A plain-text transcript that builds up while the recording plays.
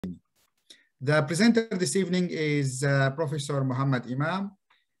The presenter this evening is Professor Mohammad Imam.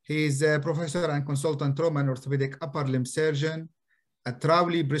 He is a professor and consultant trauma and orthopedic upper limb surgeon at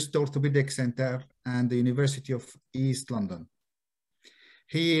Rowley Bristol Orthopaedic Center and the University of East London.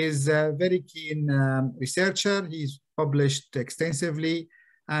 He is a very keen researcher. He's published extensively,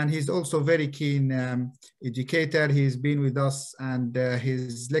 and he's also a very keen educator. He's been with us, and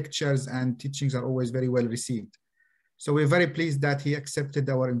his lectures and teachings are always very well received. So we're very pleased that he accepted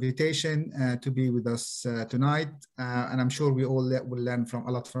our invitation to be with us tonight, and I'm sure we all will learn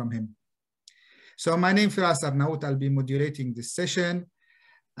a lot from him. So my name is Firas Arnaout. I'll be moderating this session.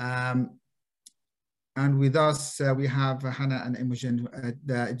 And with us, we have Hannah and Imogen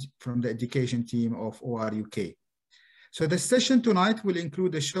from the education team of OR UK. So the session tonight will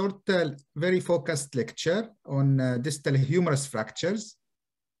include a short, very focused lecture on distal humerus fractures.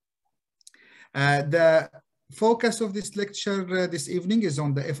 The focus of this lecture this evening is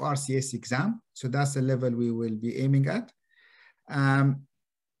on the FRCS exam. So that's the level we will be aiming at.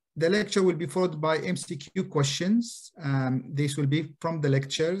 The lecture will be followed by MCQ questions. This will be from the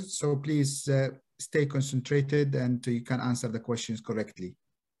lectures, so please stay concentrated and you can answer the questions correctly.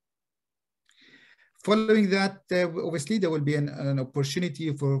 Following that, obviously, there will be an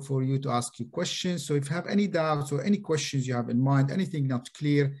opportunity for you to ask you questions. So if you have any doubts or any questions you have in mind, anything not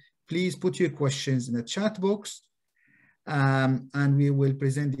clear, please put your questions in the chat box, and we will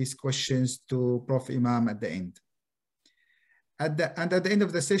present these questions to Prof. Imam at the end. At the end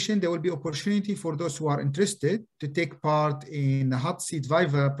of the session, there will be opportunity for those who are interested to take part in the hot seat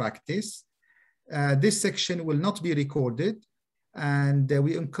viva practice. This section will not be recorded, and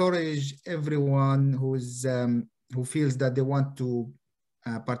we encourage everyone who feels that they want to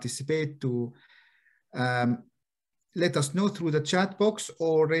participate to let us know through the chat box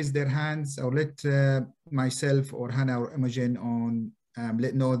or raise their hands, or let myself or Hannah or Imogen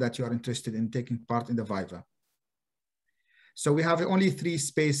let know that you are interested in taking part in the viva. So we have only 3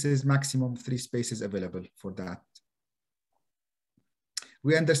 spaces, maximum 3 spaces available for that.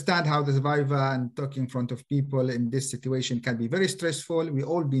 We understand how the viva and talking in front of people in this situation can be very stressful. We've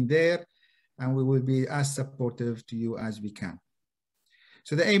all been there, and we will be as supportive to you as we can.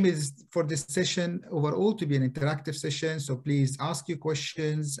 So the aim is for this session overall to be an interactive session. So please ask your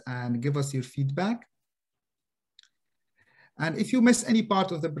questions and give us your feedback. And if you miss any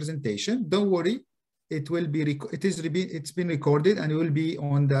part of the presentation, don't worry. It's been recorded, and it will be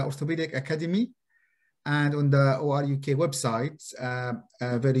on the Orthopaedic Academy and on the OR UK website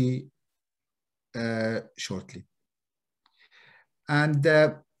very shortly. And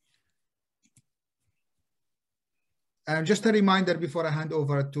just a reminder before I hand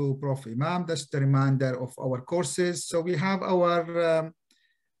over to Prof. Imam, just a reminder of our courses. So we have our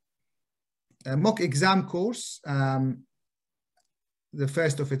mock exam course, the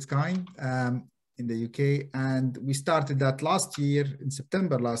first of its kind in the UK. And we started that last year, in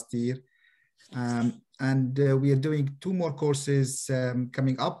September last year. And we are doing 2 more courses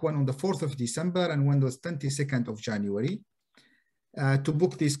coming up, one on the 4th of December and one on the 22nd of January. To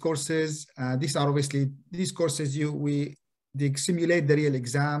book these courses, these are obviously, these courses they simulate the real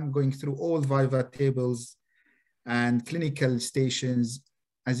exam, going through all viva tables and clinical stations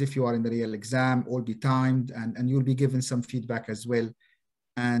as if you are in the real exam, all be timed, and you'll be given some feedback as well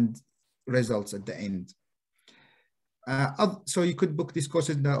and results at the end. So you could book these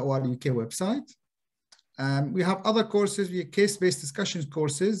courses in the OR UK website. We have other courses, we have case-based discussions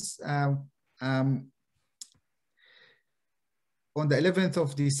courses on the 11th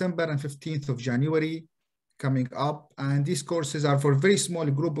of December and 15th of January coming up. And these courses are for a very small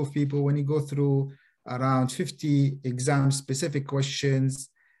group of people. When you go through around 50 exam-specific questions,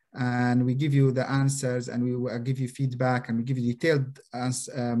 and we give you the answers, and we will give you feedback, and we give you detailed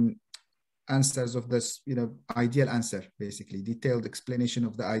answers of this, ideal answer, basically, detailed explanation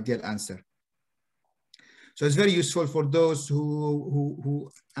of the ideal answer. So it's very useful for those who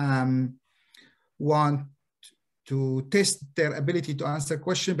want to test their ability to answer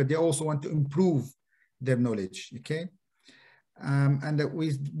questions, but they also want to improve their knowledge, okay? And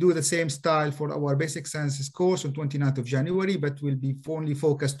we do the same style for our basic sciences course on 29th of January, but will be only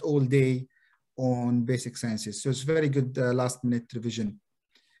focused all day on basic sciences. So it's very good last minute revision.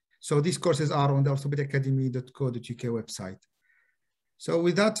 So these courses are on the orthopaedicacademy.co.uk website. So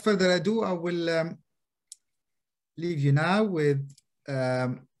without further ado, I will leave you now with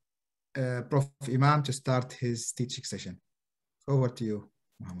Prof. Imam to start his teaching session. Over to you,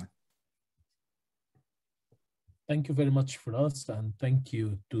 Mohammad. Thank you very much for us, and thank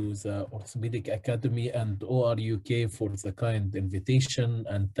you to the Orthopaedic Academy and OR UK for the kind invitation,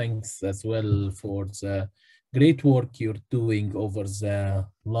 and thanks as well for the great work you're doing over the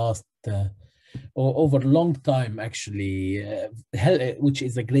last or over long time, actually, which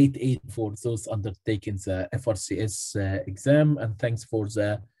is a great aid for those undertaking the FRCS exam. And thanks for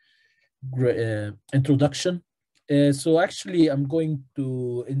the introduction. So actually,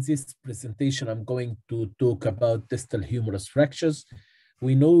 in this presentation, I'm going to talk about distal humerus fractures.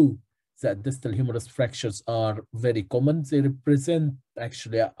 We know that distal humerus fractures are very common. They represent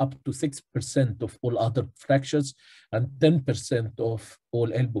actually up to 6% of all other fractures and 10% of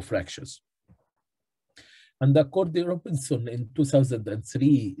all elbow fractures. And according to Robinson in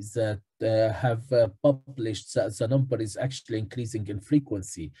 2003, that have published that the number is actually increasing in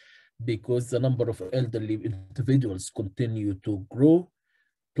frequency because the number of elderly individuals continue to grow.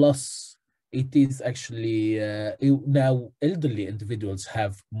 Plus, it is actually now elderly individuals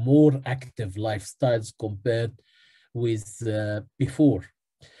have more active lifestyles compared with before.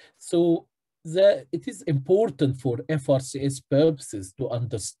 So it is important for FRCS purposes to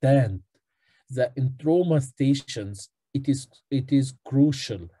understand that in trauma stations, it is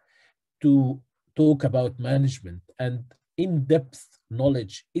crucial to talk about management, and in-depth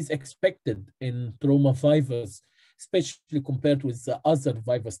knowledge is expected in trauma vivas, especially compared with the other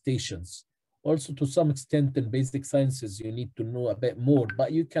viva stations. Also, to some extent, in basic sciences, you need to know a bit more,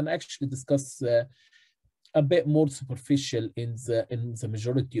 but you can actually discuss a bit more superficial in the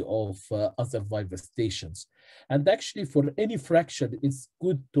majority of other viva stations. And actually, for any fracture, it's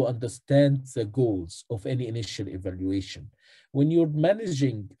good to understand the goals of any initial evaluation. When you're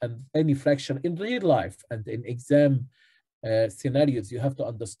managing any fracture in real life and in exam scenarios, you have to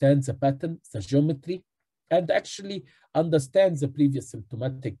understand the pattern, the geometry, and actually understand the previous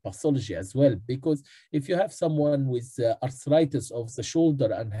symptomatic pathology as well. Because if you have someone with arthritis of the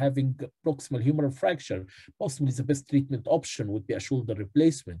shoulder and having proximal humeral fracture, possibly the best treatment option would be a shoulder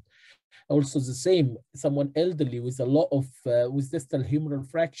replacement. Also the same, someone elderly with a lot of, with distal humeral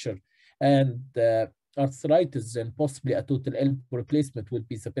fracture and arthritis, and possibly a total elbow replacement would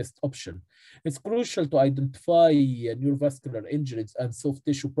be the best option. It's crucial to identify neurovascular injuries and soft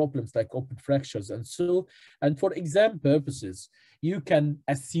tissue problems like open fractures. And for exam purposes, you can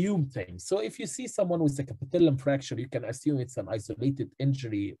assume things. So if you see someone with a capitellum fracture, you can assume it's an isolated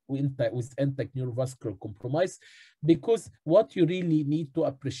injury with intact neurovascular compromise, because what you really need to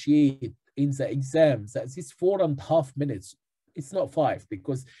appreciate in the exam that these 4.5 minutes, it's not 5,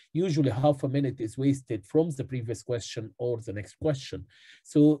 because usually half a minute is wasted from the previous question or the next question.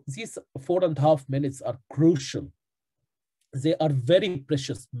 So these 4.5 minutes are crucial. They are very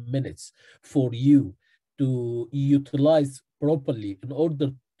precious minutes for you to utilize properly in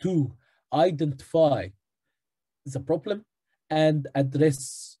order to identify the problem and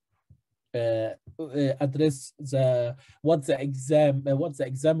address what the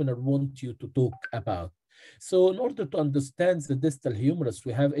examiner wants you to talk about. So in order to understand the distal humerus,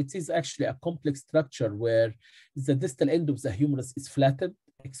 it is actually a complex structure where the distal end of the humerus is flattened,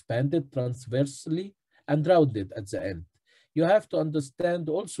 expanded transversely, and rounded at the end. You have to understand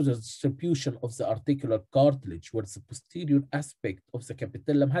also the distribution of the articular cartilage, where the posterior aspect of the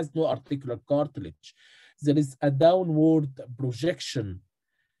capitellum has no articular cartilage. There is a downward projection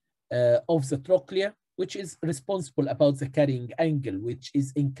of the trochlea, which is responsible about the carrying angle, which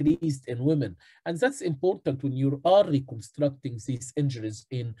is increased in women. And that's important when you are reconstructing these injuries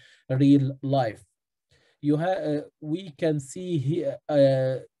in real life. We can see here,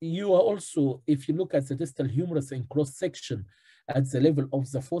 you are also, if you look at the distal humerus in cross-section at the level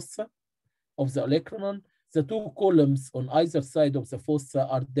of the fossa, of the olecranon, the two columns on either side of the fossa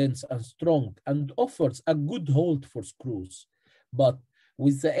are dense and strong and offers a good hold for screws. But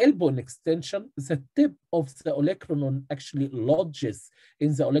with the elbow extension, the tip of the olecranon actually lodges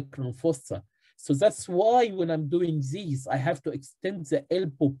in the olecranon fossa. So that's why when I'm doing these, I have to extend the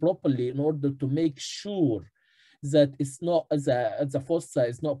elbow properly in order to make sure that it's not, the fossa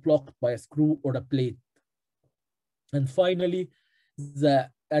is not blocked by a screw or a plate. And finally,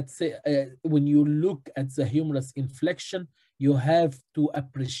 when you look at the humerus inflection, you have to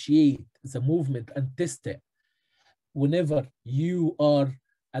appreciate the movement and test it whenever you are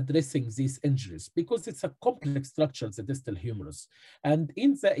addressing these injuries, because it's a complex structure, the distal humerus. And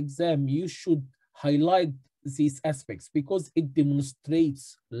in the exam, you should highlight these aspects because it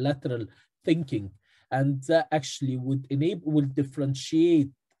demonstrates lateral thinking, and that actually would differentiate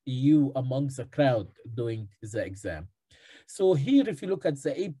you amongst the crowd doing the exam. So here, if you look at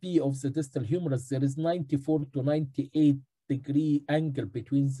the AP of the distal humerus, there is 94 to 98 degree angle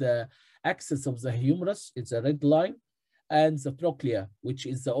between the axis of the humerus, it's a red line, and the trochlea, which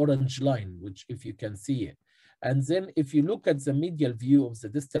is the orange line, which if you can see it. And then if you look at the medial view of the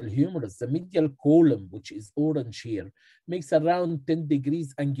distal humerus, the medial column, which is orange here, makes around 10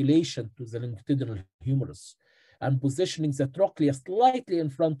 degrees angulation to the longitudinal humerus and positioning the trochlea slightly in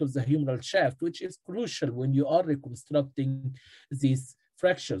front of the humeral shaft, which is crucial when you are reconstructing these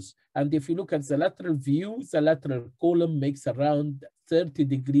fractures. And if you look at the lateral view, the lateral column makes around 30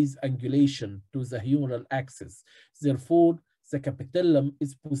 degrees angulation to the humeral axis. Therefore, the capitellum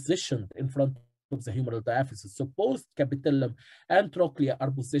is positioned in front of the humeral diaphysis. So both capitellum and trochlea are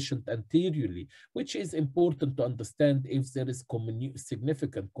positioned anteriorly, which is important to understand if there is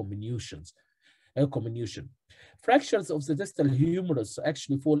significant comminution. Fractures of the distal humerus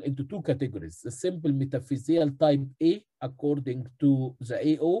actually fall into two categories: the simple metaphyseal type A, according to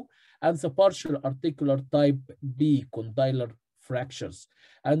the AO, and the partial articular type B, condylar fractures.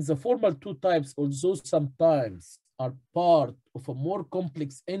 And the former two types, although sometimes are part of a more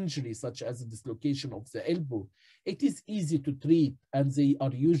complex injury, such as a dislocation of the elbow, it is easy to treat, and they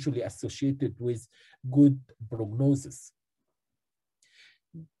are usually associated with good prognosis.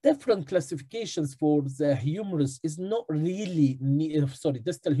 Different classifications for the humerus is not really,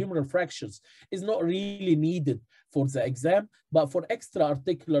 distal humeral fractures is not really needed for the exam, but for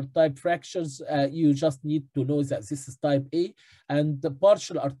extra-articular type fractures, you just need to know that this is type A, and the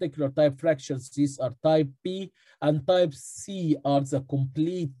partial articular type fractures, these are type B, and type C are the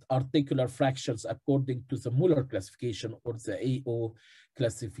complete articular fractures according to the Muller classification or the AO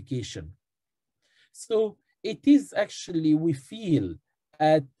classification. So it is actually, we feel,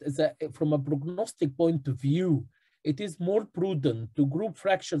 from a prognostic point of view, it is more prudent to group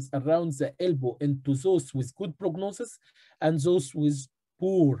fractures around the elbow into those with good prognosis and those with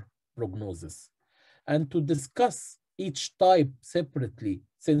poor prognosis, and to discuss each type separately,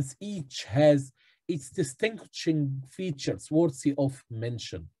 since each has its distinguishing features worthy of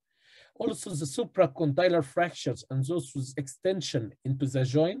mention. Also, the supracondylar fractures and those with extension into the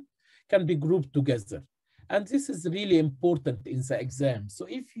joint can be grouped together. And this is really important in the exam. So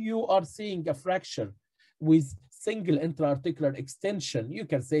if you are seeing a fracture with single intra-articular extension, you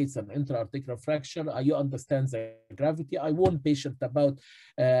can say it's an intra-articular fracture. You understand the gravity. I warn patient about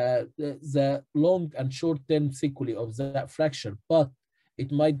the long and short-term sequelae of that fracture, but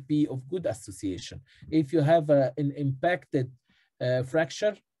it might be of good association. If you have an impacted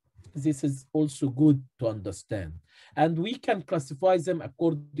fracture, this is also good to understand. And we can classify them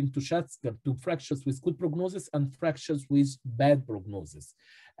according to Schatzker to fractures with good prognosis and fractures with bad prognosis.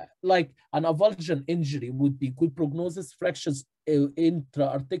 Like an avulsion injury would be good prognosis. Fractures,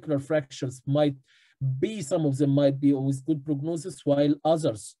 intra-articular fractures might be, some of them might be with good prognosis, while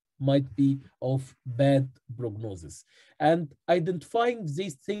others might be of bad prognosis. And identifying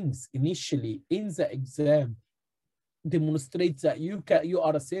these things initially in the exam demonstrates that you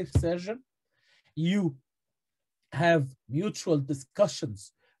are a safe surgeon. You have mutual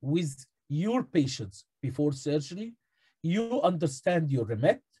discussions with your patients before surgery. You understand your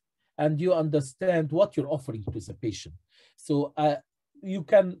remit, and you understand what you're offering to the patient. So you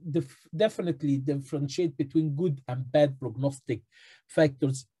can definitely differentiate between good and bad prognostic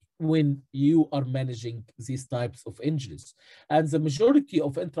factors when you are managing these types of injuries. And the majority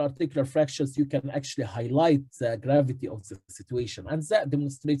of intra-articular fractures, you can actually highlight the gravity of the situation, and that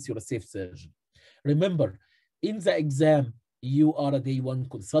demonstrates you're a safe surgeon. Remember, in the exam, you are a day one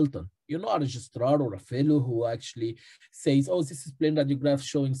consultant. You're not a registrar or a fellow who actually says, oh, this is plain radiograph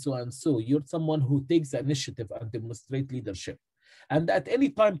showing so and so. You're someone who takes the initiative and demonstrate leadership. And at any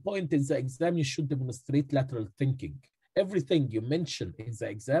time point in the exam, you should demonstrate lateral thinking. Everything you mention in the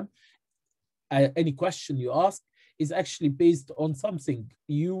exam, any question you ask, is actually based on something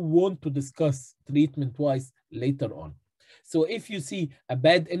you want to discuss treatment-wise later on. So if you see a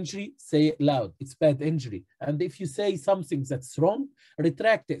bad injury, say it loud, it's bad injury. And if you say something that's wrong,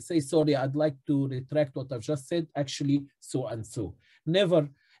 retract it. Say, sorry, I'd like to retract what I've just said, actually so and so. Never,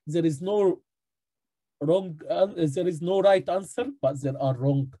 there is no wrong, there is no right answer, but there are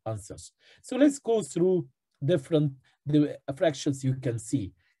wrong answers. So let's go through different fractures you can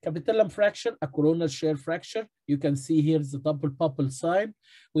see. Capitellum fracture, a coronal share fracture. You can see here the double pupil sign,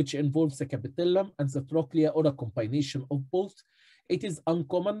 which involves the capitellum and the trochlea, or a combination of both. It is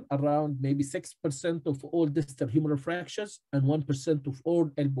uncommon, around maybe 6% of all distal humeral fractures and 1% of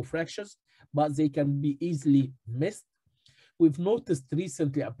all elbow fractures, but they can be easily missed. We've noticed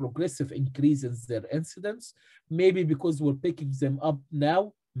recently a progressive increase in their incidence, maybe because we're picking them up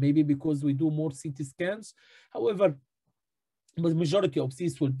now, maybe because we do more CT scans. However, the majority of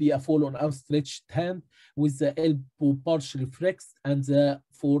these will be a fall on outstretched hand with the elbow partially flexed and the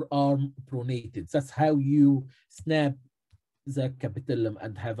forearm pronated. That's how you snap the capitellum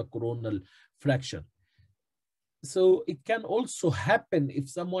and have a coronal fracture. So it can also happen if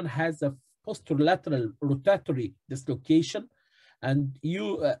someone has a posterolateral rotatory dislocation, and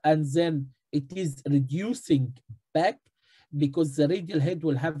then it is reducing back, because the radial head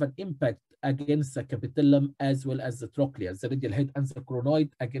will have an impact against the capitellum as well as the trochlea, the radial head and the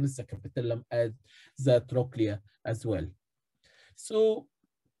chronoid against the capitellum and the trochlea as well. So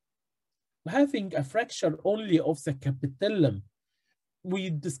having a fracture only of the capitellum,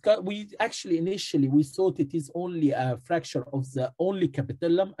 we actually initially we thought it is only a fracture of the only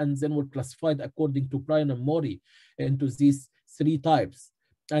capitellum, and then we're classified according to Bryan and Mori into these 3 types,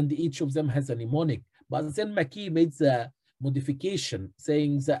 and each of them has a mnemonic. But then McKee made the modification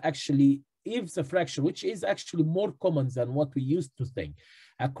saying that actually if the fracture, which is actually more common than what we used to think,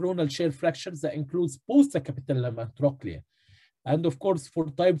 a coronal share fracture that includes both the capitellum and trochlea. And of course, for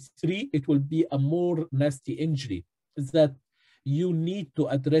type 3, it will be a more nasty injury that you need to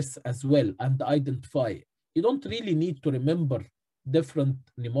address as well and identify. You don't really need to remember different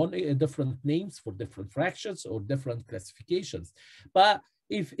names for different fractures or different classifications. But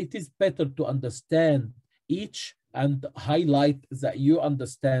if it is better to understand each and highlight that you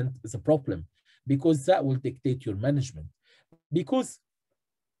understand the problem, because that will dictate your management. Because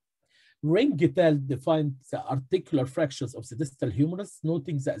Ring-Getal defined the articular fractures of the distal humerus,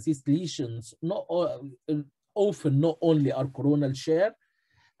 noting that these lesions often not only are coronal share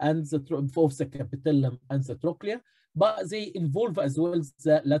and of the capitellum and the trochlea, but they involve as well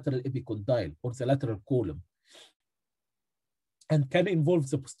the lateral epicondyle or the lateral column, and can involve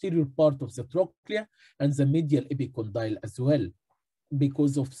the posterior part of the trochlea and the medial epicondyle as well,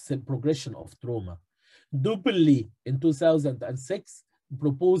 because of the progression of trauma. Dubley in 2006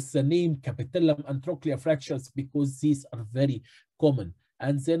 proposed the name capitellum and trochlea fractures because these are very common.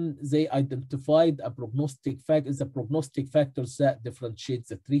 And then they identified the prognostic factors that differentiate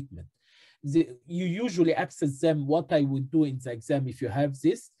the treatment. You usually access them. What I would do in the exam, if you have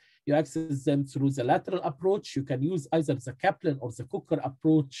this, you access them through the lateral approach. You can use either the Kaplan or the Cooker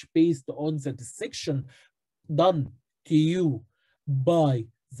approach based on the dissection done to you by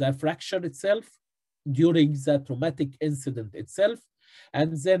the fracture itself during the traumatic incident itself.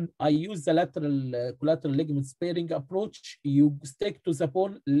 And then I use the lateral collateral ligament sparing approach. You stick to the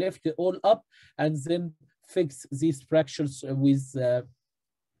bone, lift it all up, and then fix these fractures with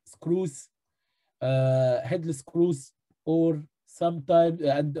screws, headless screws, or sometimes,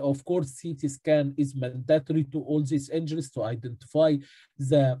 and of course, CT scan is mandatory to all these injuries to identify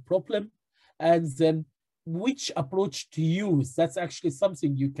the problem. And then which approach to use, that's actually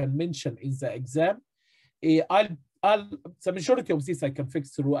something you can mention in the exam. The majority of this I can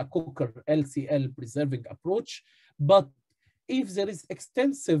fix through a Cooker LCL preserving approach, but if there is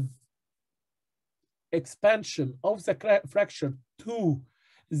extensive expansion of the fracture to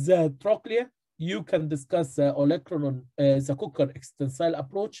the trochlea, you can discuss the olecranon, the Cooker extensile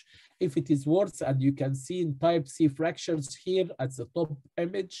approach. If it is worse, and you can see in type C fractures here at the top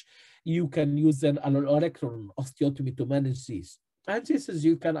image, you can use an olecranon osteotomy to manage these. And this is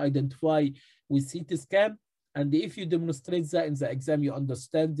you can identify with CT scan. And if you demonstrate that in the exam, you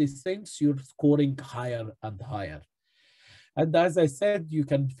understand these things, you're scoring higher and higher. And as I said, you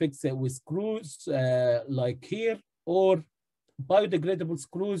can fix it with screws like here, or biodegradable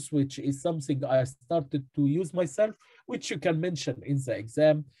screws, which is something I started to use myself, which you can mention in the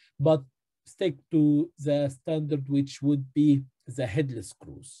exam, but stick to the standard, which would be the headless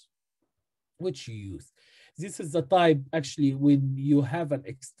screws, which you use. This is the type, actually, when you have an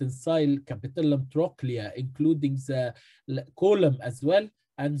extensile capitellum trochlea, including the column as well,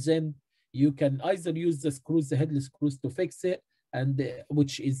 and then you can either use the screws, the headless screws, to fix it, and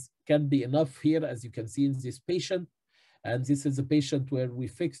which can be enough here, as you can see in this patient. And this is a patient where we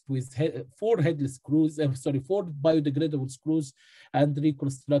fixed with 4 headless screws, 4 biodegradable screws, and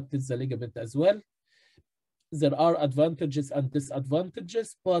reconstructed the ligament as well. There are advantages and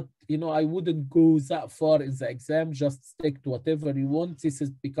disadvantages, but I wouldn't go that far in the exam. Just stick to whatever you want. This is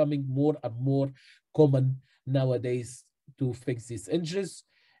becoming more and more common nowadays to fix these injuries.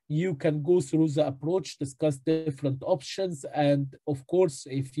 You can go through the approach, discuss different options, and of course,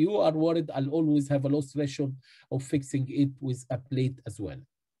 if you are worried, I'll always have a loss threshold of fixing it with a plate as well.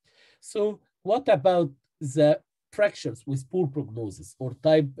 So what about the fractures with poor prognosis, or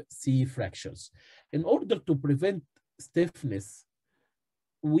type C fractures? In order to prevent stiffness,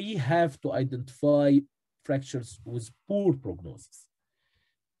 we have to identify fractures with poor prognosis,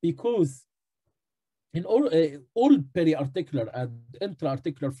 because in all periarticular and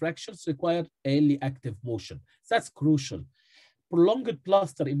intra-articular fractures require early active motion. That's crucial. Prolonged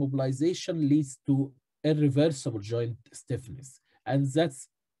plaster immobilization leads to irreversible joint stiffness, and that's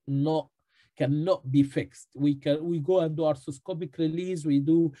not cannot be fixed. We go and do arthroscopic release, we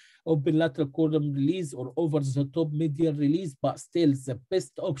do open lateral column release or over the top medial release, but still the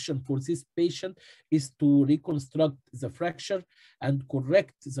best option for this patient is to reconstruct the fracture and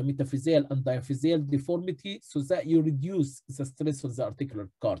correct the metaphyseal and diaphyseal deformity so that you reduce the stress on the articular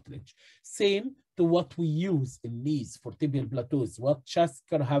cartilage. Same to what we use in knees for tibial plateaus, what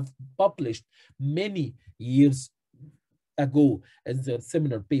Chasker have published many years ago in their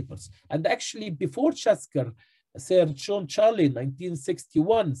seminal papers. And actually before Chasker, Sir John Charlie in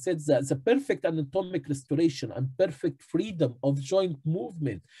 1961 said that the perfect anatomic restoration and perfect freedom of joint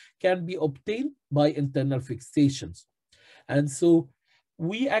movement can be obtained by internal fixations. And so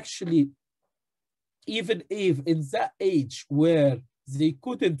we actually, even if in that age where they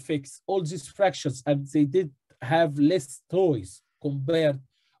couldn't fix all these fractures and they did have less toys compared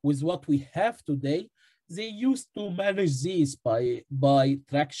with what we have today, they used to manage these by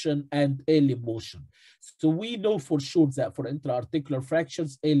traction and early motion. So we know for sure that for intra-articular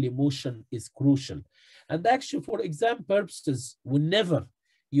fractures, early motion is crucial. And actually for exam purposes, whenever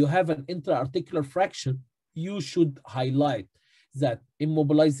you have an intra-articular fracture, you should highlight that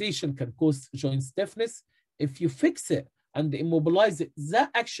immobilization can cause joint stiffness. If you fix it and immobilize it,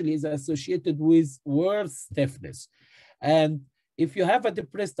 that actually is associated with worse stiffness. And if you have a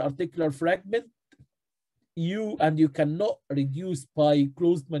depressed articular fragment, you cannot reduce by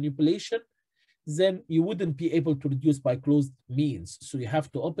closed manipulation, then you wouldn't be able to reduce by closed means. So you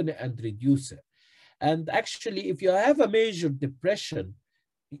have to open it and reduce it. And actually, if you have a major depression,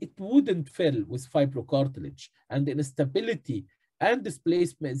 it wouldn't fill with fibrocartilage, and the instability and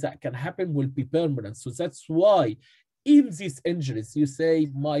displacement that can happen will be permanent. So that's why in these injuries, you say,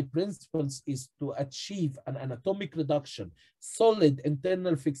 my principles is to achieve an anatomic reduction, solid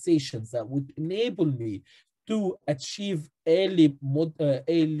internal fixations that would enable me to achieve early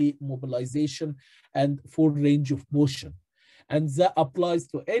mobilization and full range of motion. And that applies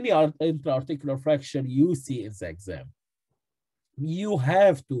to any intra-articular fracture you see in the exam. You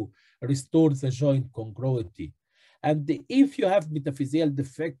have to restore the joint congruity. And if you have metaphyseal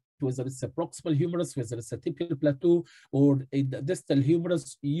defect, whether it's a proximal humerus, whether it's a tibial plateau, or a distal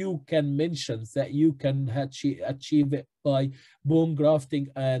humerus, you can mention that you can achieve it by bone grafting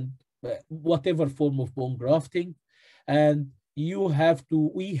and whatever form of bone grafting. And we have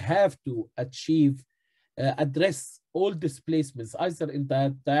to achieve, address all displacements, either in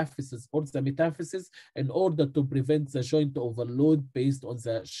the diaphysis or the metaphysis, in order to prevent the joint overload based on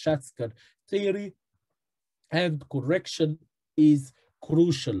the Chasker theory. And correction is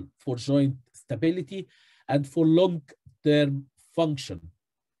crucial for joint stability and for long-term function.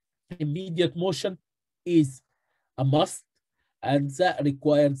 Immediate motion is a must, and that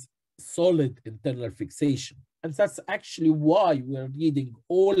requires solid internal fixation. And that's actually why we're reading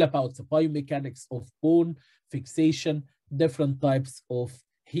all about the biomechanics of bone fixation, different types of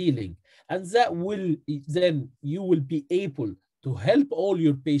healing. And that will then you will be able to help all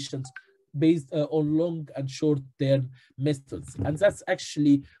your patients based on long and short-term methods. And that's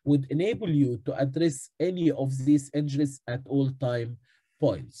actually would enable you to address any of these injuries at all time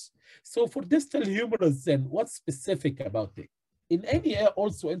points. So for distal humerus then, what's specific about it? In any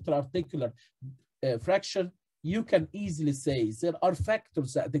also intra-articular fracture, you can easily say there are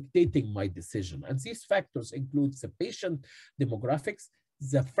factors that are dictating my decision. And these factors include the patient demographics,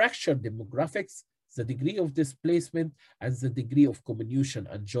 the fracture demographics, the degree of displacement, and the degree of comminution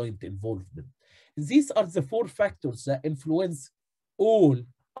and joint involvement. These are the four factors that influence all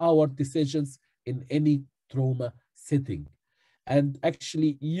our decisions in any trauma setting. And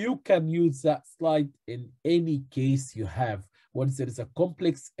actually, you can use that slide in any case you have when there is a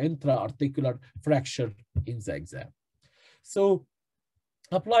complex intra-articular fracture in the exam. So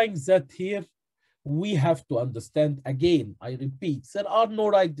applying that here, we have to understand, again, I repeat, there are no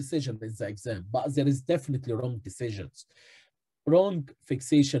right decisions in the exam, but there is definitely wrong decisions, wrong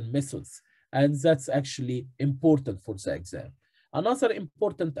fixation methods, and that's actually important for the exam. Another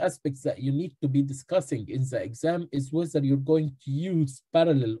important aspect that you need to be discussing in the exam is whether you're going to use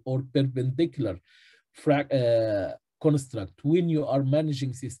parallel or perpendicular construct when you are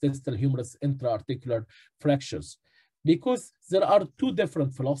managing these distal humerus intra-articular fractures. Because there are two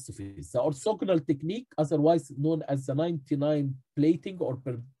different philosophies. The orthogonal technique, otherwise known as the 99 plating or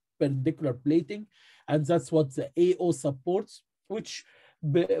perpendicular plating, and that's what the AO supports, which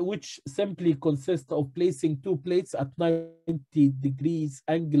simply consists of placing two plates at 90 degrees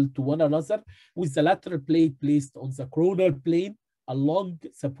angle to one another, with the lateral plate placed on the coronal plane along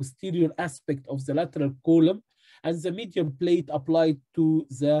the posterior aspect of the lateral column, and the medial plate applied to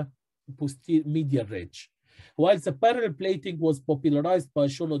the posterior medial ridge. While the parallel plating was popularized by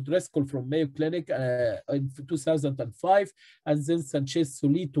Sean O'Driscoll from Mayo Clinic in 2005, and then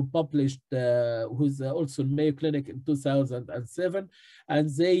Sanchez-Solito published, who's also in Mayo Clinic in 2007, and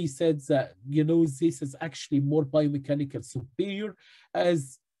they said that, you know, this is actually more biomechanical superior,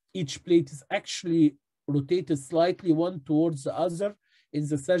 as each plate is actually rotated slightly one towards the other in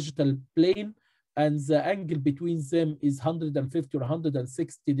the sagittal plane, and the angle between them is 150 or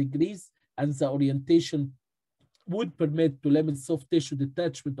 160 degrees, and the orientation would permit to limit soft tissue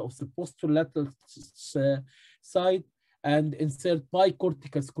detachment of the posterolateral side and insert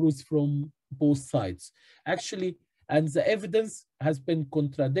bicortical screws from both sides. Actually, and the evidence has been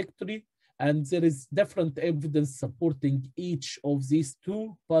contradictory, and there is different evidence supporting each of these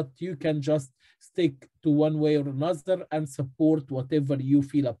two, but you can just stick to one way or another and support whatever you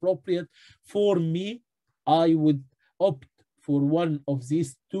feel appropriate. For me, I would opt for one of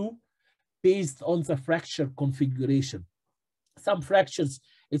these two based on the fracture configuration. Some fractures,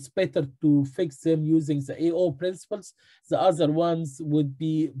 it's better to fix them using the AO principles. The other ones would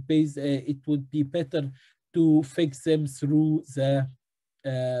be based, it would be better to fix them through the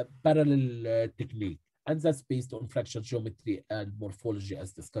parallel technique. And that's based on fracture geometry and morphology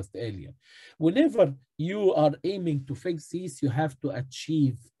as discussed earlier. Whenever you are aiming to fix these, you have to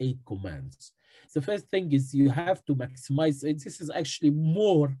achieve 8 commands. The first thing is you have to maximize, this is actually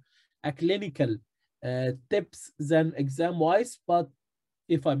more a clinical tips than exam-wise, but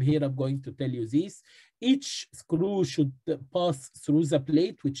if I'm here, I'm going to tell you these. Each screw should pass through the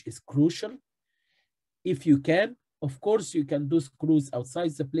plate, which is crucial. If you can, of course, you can do screws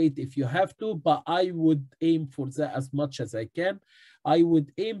outside the plate if you have to, but I would aim for that as much as I can. I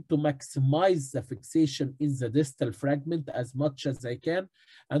would aim to maximize the fixation in the distal fragment as much as I can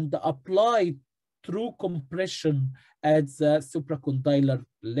and apply true compression at the supracondylar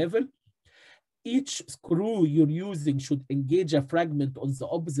level. Each screw you're using should engage a fragment on the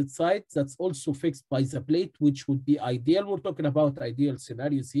opposite side that's also fixed by the plate, which would be ideal. We're talking about ideal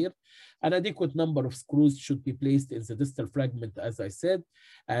scenarios here. An adequate number of screws should be placed in the distal fragment, as I said,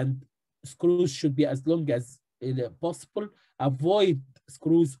 and screws should be as long as possible. Avoid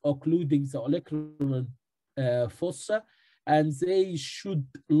screws occluding the olecranon fossa, and they should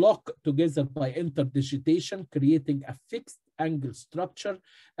lock together by interdigitation, creating a fixed angle structure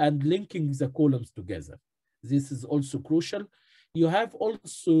and linking the columns together. This is also crucial. You have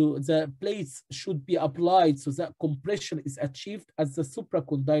also, the plates should be applied so that compression is achieved at the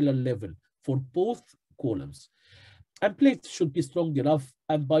supracondylar level for both columns. And plates should be strong enough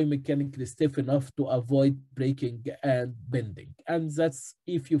and biomechanically stiff enough to avoid breaking and bending. And that's,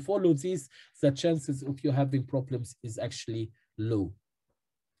 if you follow these, the chances of you having problems is actually low.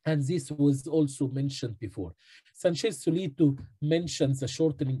 And this was also mentioned before. Sanchez-Solito mentions the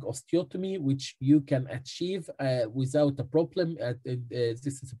shortening osteotomy, which you can achieve without a problem.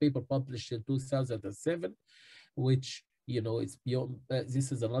 This is a paper published in 2007, which, you know, it's beyond,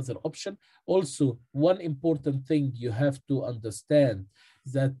 this is another option. Also, one important thing you have to understand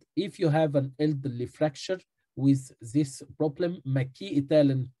that if you have an elderly fracture with this problem, McKee et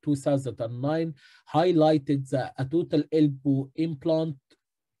al. In 2009 highlighted that a total elbow implant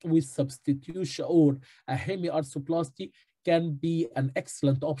with substitution or a hemiarthroplasty can be an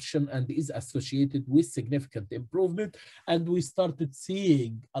excellent option and is associated with significant improvement. And we started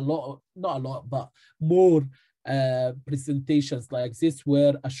seeing a lot, not a lot, but more presentations like this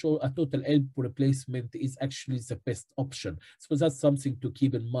where a total elbow replacement is actually the best option. So that's something to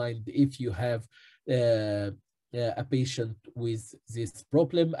keep in mind if you have a patient with this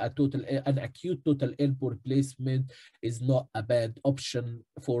problem. An acute total elbow replacement is not a bad option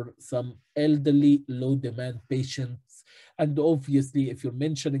for some elderly, low demand patients. And obviously, if you're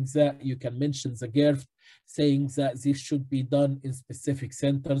mentioning that, you can mention the GERFT, saying that this should be done in specific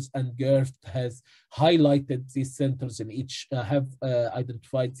centers, and GERFT has highlighted these centers in each, have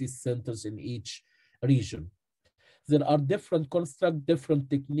identified these centers in each region. There are different constructs, different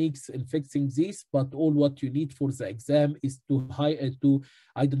techniques in fixing these, but all what you need for the exam is to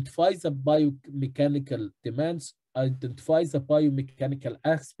identify the biomechanical demands, identify the biomechanical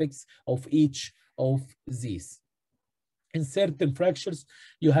aspects of each of these. In certain fractures,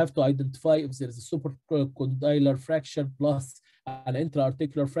 you have to identify if there is a supracondylar fracture plus an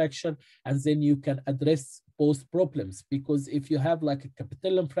intra-articular fracture, and then you can address both problems. Because if you have like a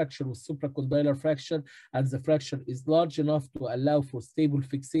capitellum fracture with supracondylar fracture and the fracture is large enough to allow for stable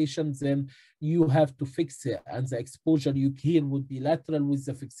fixation, then you have to fix it. And the exposure you here would be lateral with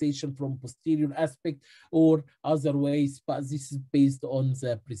the fixation from posterior aspect or other ways, but this is based on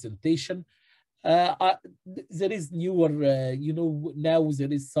the presentation. There is newer, you know, now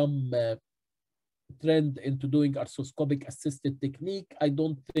there is some trend into doing arthroscopic assisted technique. I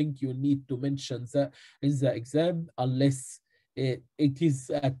don't think you need to mention that in the exam unless it is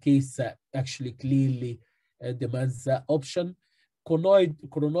a case that actually clearly demands that option.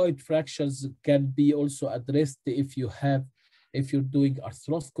 Conoid fractures can be also addressed if you're doing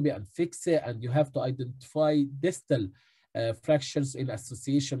arthroscopy and fix it, and you have to identify distal fractures in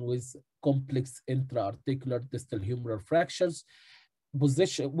association with complex intra-articular distal humeral fractures.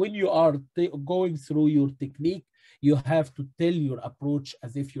 Position when you are going through your technique, you have to tell your approach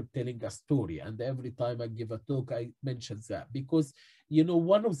as if you're telling a story. And every time I give a talk, I mention that, because you know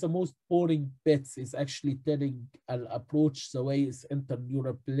one of the most boring bits is actually telling an approach the way it's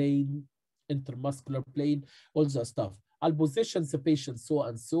interneural plane, intermuscular plane, all that stuff. I'll position the patient so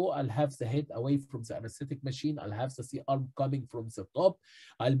and so. I'll have the head away from the anesthetic machine. I'll have the C-arm coming from the top.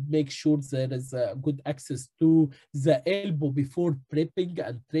 I'll make sure there is a good access to the elbow before prepping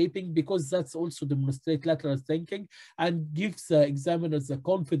and draping, because that's also demonstrate lateral thinking and gives the examiner the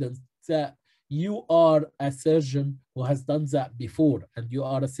confidence that you are a surgeon who has done that before, and you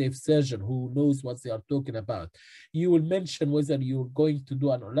are a safe surgeon who knows what they are talking about. You will mention whether you're going to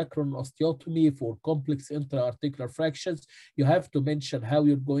do an olecranon osteotomy for complex intra-articular fractures. You have to mention how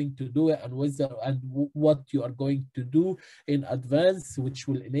you're going to do it and whether and what you are going to do in advance, which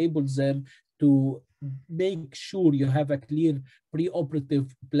will enable them to make sure you have a clear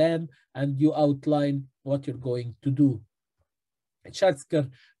preoperative plan and you outline what you're going to do. Schatzker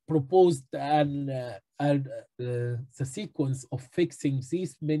proposed the sequence of fixing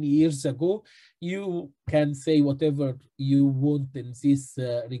these many years ago. You can say whatever you want in these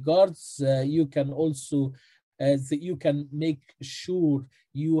regards. You can also you can make sure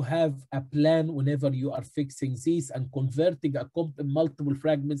you have a plan whenever you are fixing these and converting multiple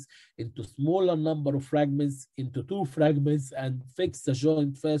fragments into smaller number of fragments into 2 fragments, and fix the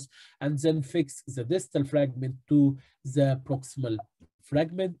joint first and then fix the distal fragment to the proximal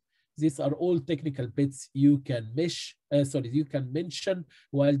fragment. These are all technical bits you can you can mention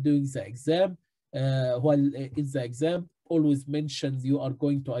while doing the exam. While in the exam, always mention you are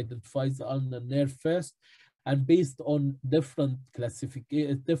going to identify the ulnar nerve first, and based on different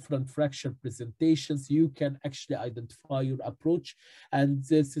fracture presentations, you can actually identify your approach. And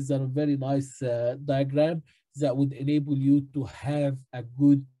this is a very nice diagram that would enable you to have a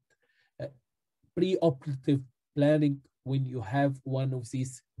good preoperative planning when you have one of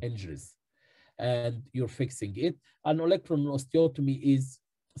these injuries and you're fixing it. An olecranon osteotomy is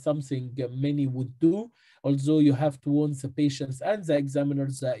something many would do, although you have to warn the patients and the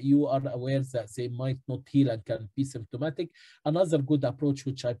examiners that you are aware that they might not heal and can be symptomatic. Another good approach,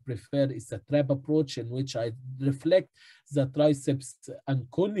 which I prefer, is the trap approach, in which I reflect the triceps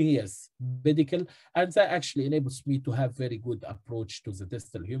anconeus pedicle, and that actually enables me to have very good approach to the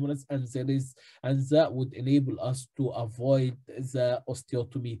distal humerus, and that would enable us to avoid the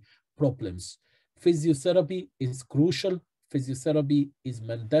osteotomy problems. Physiotherapy is crucial. Physiotherapy is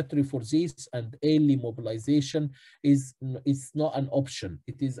mandatory for this, and early mobilization is not an option.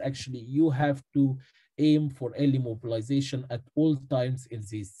 It is actually, you have to aim for early mobilization at all times in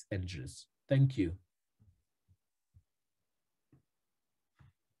these injuries. Thank you.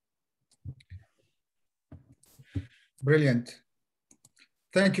 Brilliant.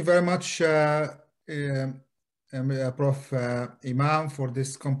 Thank you very much, Prof. Imam, for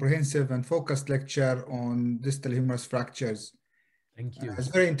this comprehensive and focused lecture on distal humerus fractures. Thank you. It's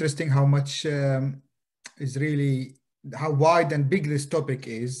very interesting how much is really, how wide and big this topic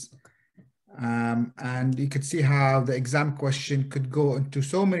is. And you could see how the exam question could go into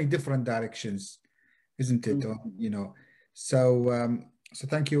so many different directions, isn't it? You know, so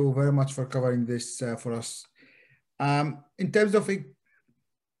thank you very much for covering this for us. In terms of a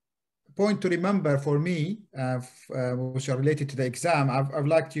point to remember for me, which are related to the exam, I've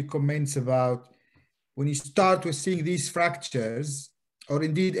liked your comments about when you start with seeing these fractures, or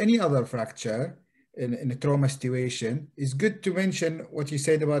indeed any other fracture in a trauma situation, it's good to mention what you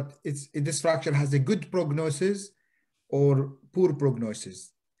said about this fracture has a good prognosis or poor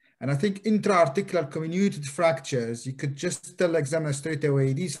prognosis. And I think intra-articular comminuted fractures, you could just tell the examiner straight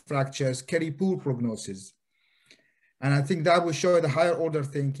away, these fractures carry poor prognosis. And I think that will show the higher order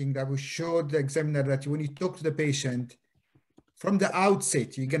thinking, that will show the examiner that when you talk to the patient from the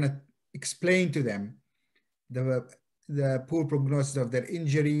outset, you're going to explain to them the poor prognosis of their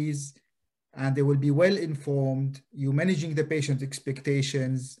injuries, and they will be well informed. You're managing the patient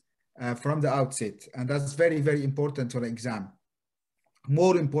expectations from the outset. And that's very, very important for the exam.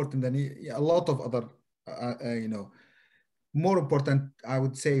 More important than a lot of other, more important, I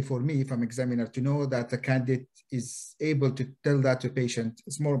would say, for me, if I'm examiner, to know that the candidate is able to tell that to patient.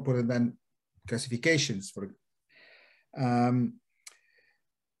 It's more important than classifications.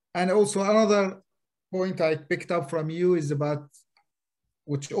 And also another point I picked up from you is about,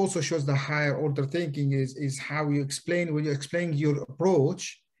 which also shows the higher order thinking, is how you explain, when you explain your approach.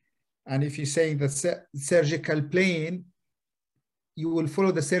 And if you're saying that surgical plane, you will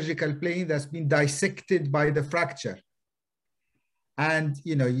follow the surgical plane that's been dissected by the fracture. And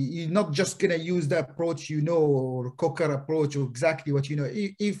you're not just gonna use the approach or Cocker approach, or exactly what you know.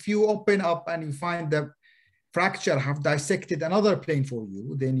 If you open up and you find the fracture have dissected another plane for you,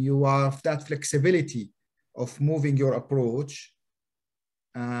 then you have that flexibility of moving your approach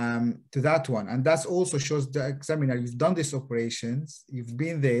to that one. And that also shows the examiner, you've done these operations, you've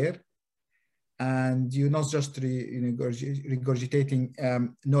been there, and you're not just regurgitating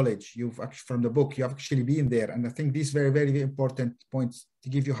knowledge. You've actually, from the book, you've actually been there. And I think these very, very important points to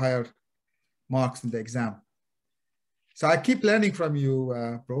give you higher marks in the exam. So I keep learning from you,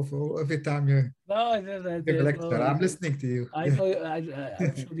 Prof. Every time you give a lecture, I'm listening to you. I know,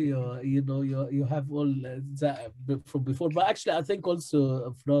 I'm sure you have all that from before, but actually I think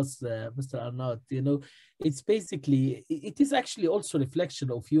also for us, Mr. Arnaud, it's basically, it is actually also a reflection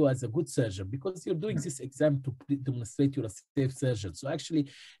of you as a good surgeon, because you're doing this exam to demonstrate you're a safe surgeon. So actually,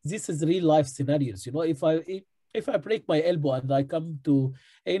 this is real life scenarios. If I break my elbow and I come to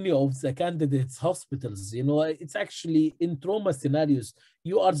any of the candidates' hospitals, it's actually in trauma scenarios,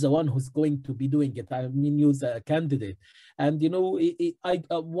 you are the one who's going to be doing it. I mean, you the candidate. And,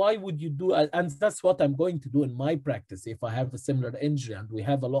 why would you do, and that's what I'm going to do in my practice if I have a similar injury, and we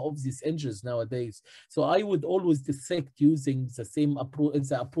have a lot of these injuries nowadays. So I would always dissect using the same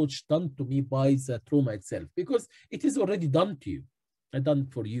approach done to me by the trauma itself, because it is already done to you and done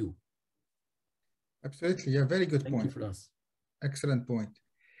for you. Absolutely. Yeah, very good point. Thank you for us. Excellent point.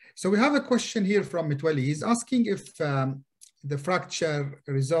 So we have a question here from Mitwali. He's asking if the fracture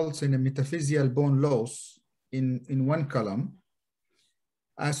results in a metaphyseal bone loss in one column.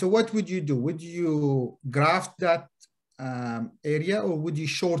 So what would you do? Would you graft that area, or would you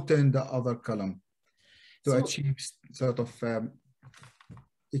shorten the other column to achieve sort of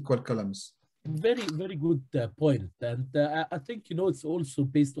equal columns? Very, very good point. And I think, it's also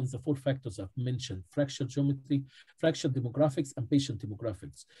based on the 4 factors I've mentioned: fracture geometry, fracture demographics, and patient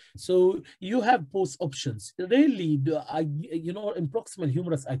demographics. So you have both options. Really, in proximal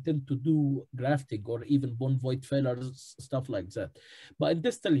humerus, I tend to do grafting or even bone void failures, stuff like that. But in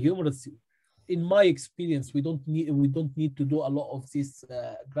distal humerus, in my experience, we don't need to do a lot of this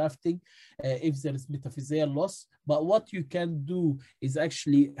grafting if there is metaphyseal loss. But what you can do is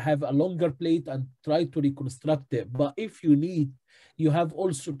actually have a longer plate and try to reconstruct it. But if you need, you have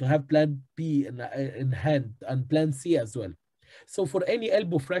also to have plan B in hand, and plan C as well. So for any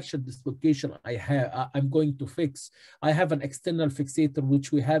elbow fracture dislocation I'm going to fix, I have an external fixator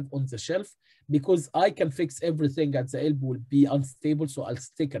which we have on the shelf, because I can fix everything and the elbow will be unstable. So I'll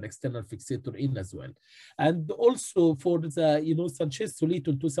stick an external fixator in as well. And also for the, Sanchez Solito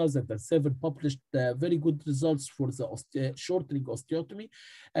in 2007 published very good results for the shortening osteotomy.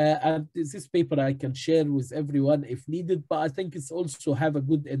 And this paper I can share with everyone if needed, but I think it's also have a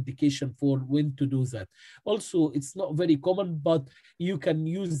good indication for when to do that. Also, it's not very common, but you can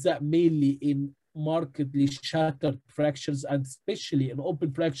use that mainly in markedly shattered fractures, and especially in open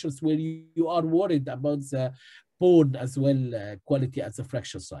fractures where you are worried about the bone as well, quality at the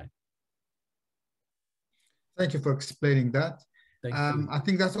fracture side. Thank you for explaining that. Thank you. I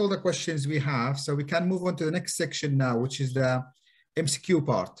think that's all the questions we have. So we can move on to the next section now, which is the MCQ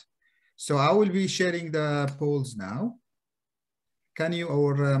part. So I will be sharing the polls now. Can you,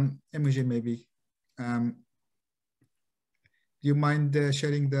 or Imogen maybe, do you mind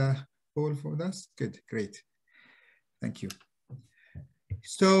sharing the poll for us? Good, great. Thank you.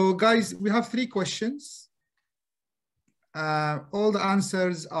 So guys, we have 3 questions. All the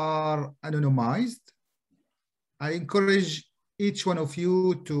answers are anonymized. I encourage each one of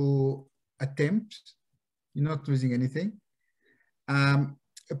you to attempt. You're not losing anything.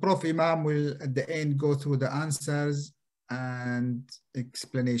 Prof. Imam will at the end go through the answers and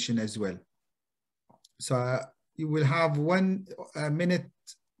explanation as well. So you will have 1 minute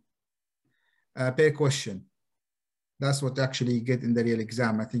per question. That's what actually you get in the real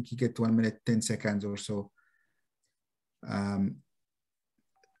exam. I think you get 1 minute, 10 seconds or so.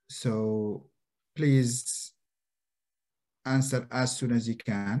 So please answer as soon as you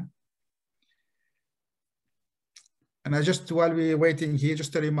can. And I just, while we're waiting here,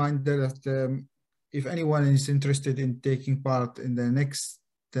 just a reminder that if anyone is interested in taking part in the next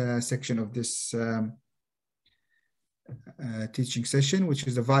section of this teaching session, which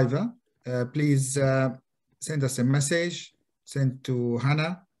is the viva, please send us a message, send to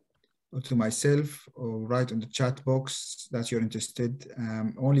Hannah, or to myself, or write on the chat box that you're interested.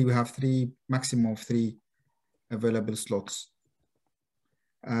 Only we have maximum of three available slots.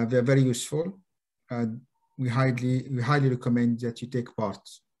 They're very useful. We highly recommend that you take part.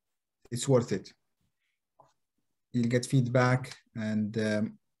 It's worth it. You'll get feedback,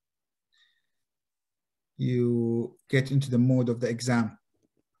 and you get into the mode of the exam.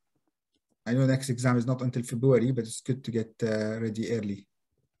 I know the next exam is not until February, but it's good to get ready early.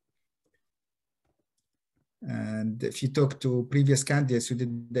 And if you talk to previous candidates who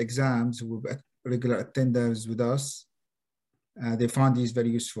did the exams, who were regular attenders with us, they found these very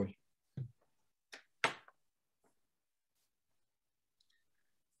useful.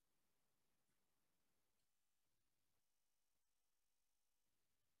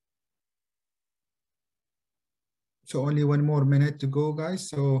 So only 1 more minute to go, guys.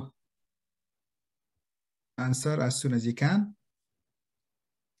 So answer as soon as you can.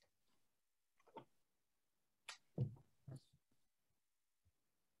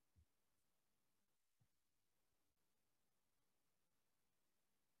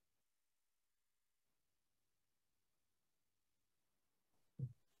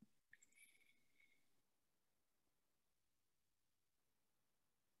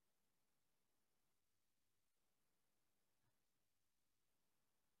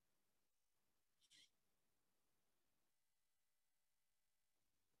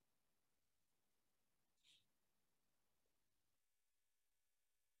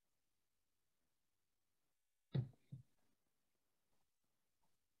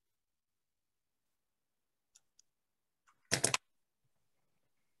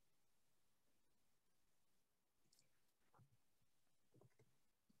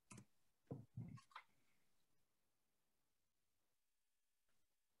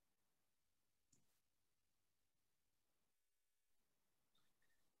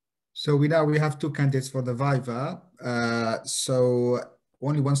 So we have 2 candidates for the viva. So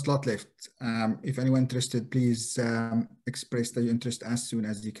only 1 slot left. If anyone interested, please express their interest as soon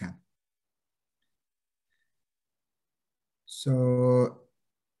as you can. So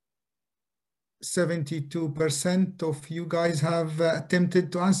 72% of you guys have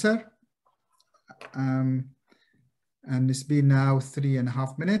attempted to answer. And it's been now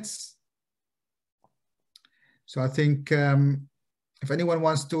 3.5 minutes. So I think if anyone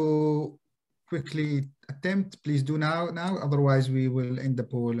wants to quickly attempt, please do now. Otherwise, we will end the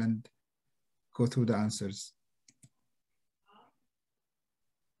poll and go through the answers.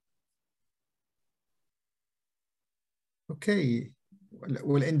 Okay,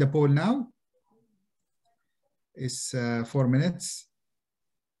 we'll end the poll now. It's 4 minutes.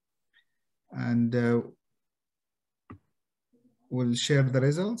 And we'll share the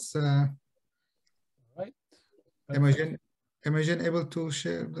results. Right. Imogen able to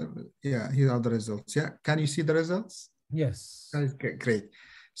share yeah, here are the results. Yeah, can you see the results? Yes. Okay, great.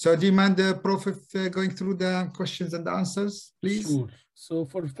 So do you mind the prof going through the questions and the answers, please? Sure. So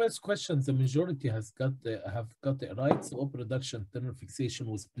for the first question, the majority have got it right. So open reduction, tendon fixation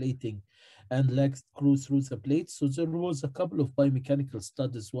with plating and leg screw through the plate. So there was a couple of biomechanical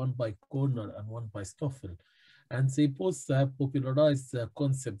studies, one by Corner and one by Stoffel. And they both have popularized the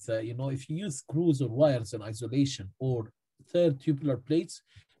concept that, you know, if you use screws or wires in isolation or third tubular plates,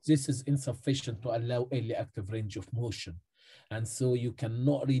 this is insufficient to allow early active range of motion. And so you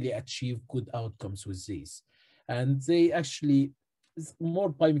cannot really achieve good outcomes with these. And they actually,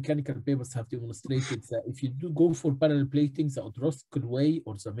 more biomechanical papers have demonstrated that if you do go for parallel plating, the Orthopaedic way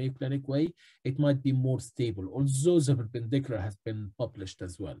or the Mayo Clinic way, it might be more stable. Although the perpendicular has been published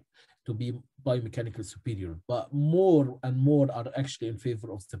as well to be biomechanical superior, but more and more are actually in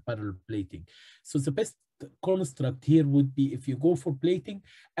favor of the parallel plating. So the best construct here would be if you go for plating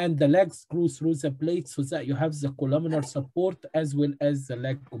and the leg screw through the plate so that you have the columnar support as well as the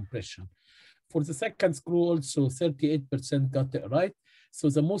leg compression. For the second screw also 38% got it right. So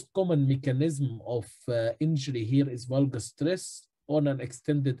the most common mechanism of injury here is valgus stress on an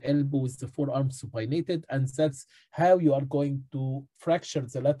extended elbow with the forearm supinated, and that's how you are going to fracture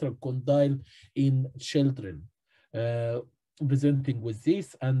the lateral condyle in children presenting with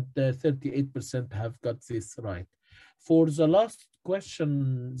this, and 38% have got this right. For the last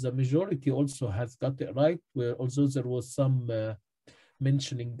question, the majority also has got it right, where although there was some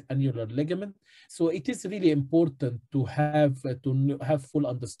mentioning annular ligament. So it is really important to have full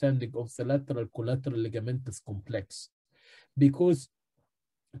understanding of the lateral collateral ligamentous complex, because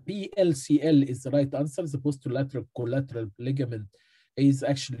PLCL is the right answer. The posterolateral collateral ligament is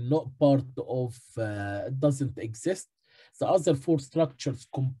actually not part of, doesn't exist. The other 4 structures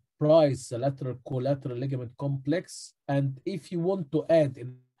comprise the lateral collateral ligament complex. And if you want to add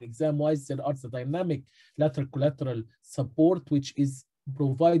in exam-wise, there are the dynamic lateral collateral support, which is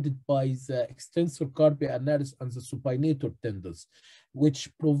provided by the extensor carpi annulis and the supinator tendons, which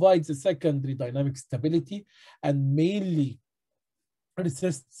provides a secondary dynamic stability and mainly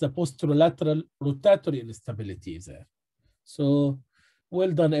resists the posterolateral rotatory instability there. So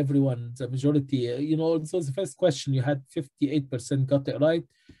well done, everyone. The majority, you know, so the first question you had 58% got it right,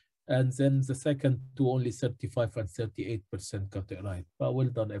 and then the second two only 35 and 38% got it right. But well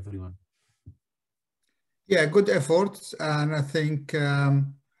done, everyone. Yeah, good efforts. And I think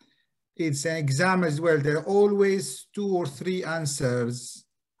it's an exam as well. There are always 2 or 3 answers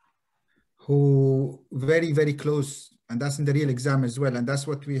who very, very close. And that's in the real exam as well. And that's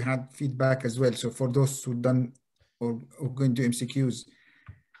what we had feedback as well. So for those who done or going to MCQs.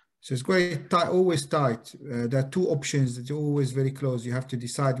 So it's quite tight, always tight. There are 2 options that are always very close. You have to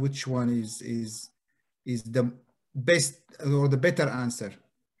decide which one is the best or the better answer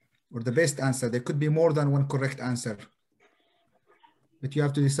or the best answer. There could be more than one correct answer, but you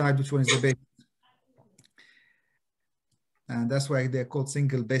have to decide which one is the best. And that's why they're called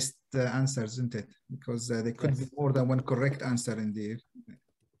single best answers, isn't it? Because there could be more than one correct answer in there.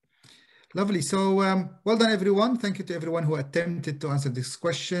 Lovely. So well done, everyone. Thank you to everyone who attempted to answer this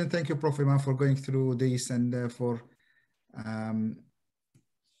question. Thank you, Prof. Imam, for going through this and for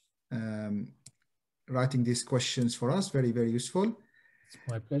writing these questions for us. Very, very useful. It's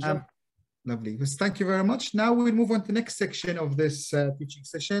my pleasure. Lovely. Thank you very much. Now we'll move on to the next section of this teaching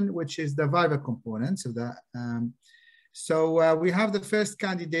session, which is the viva components of that. So we have the first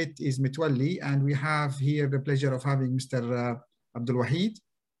candidate is Mitwalli, and we have here the pleasure of having Mr. Abdul Wahid.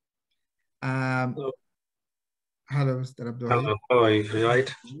 Hello, Mr. Abdul Wahid. Hello, how are you?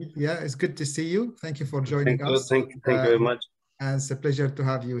 Right? Yeah, it's good to see you. Thank you for joining us. Thank you very much. And it's a pleasure to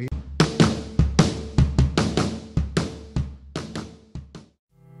have you here.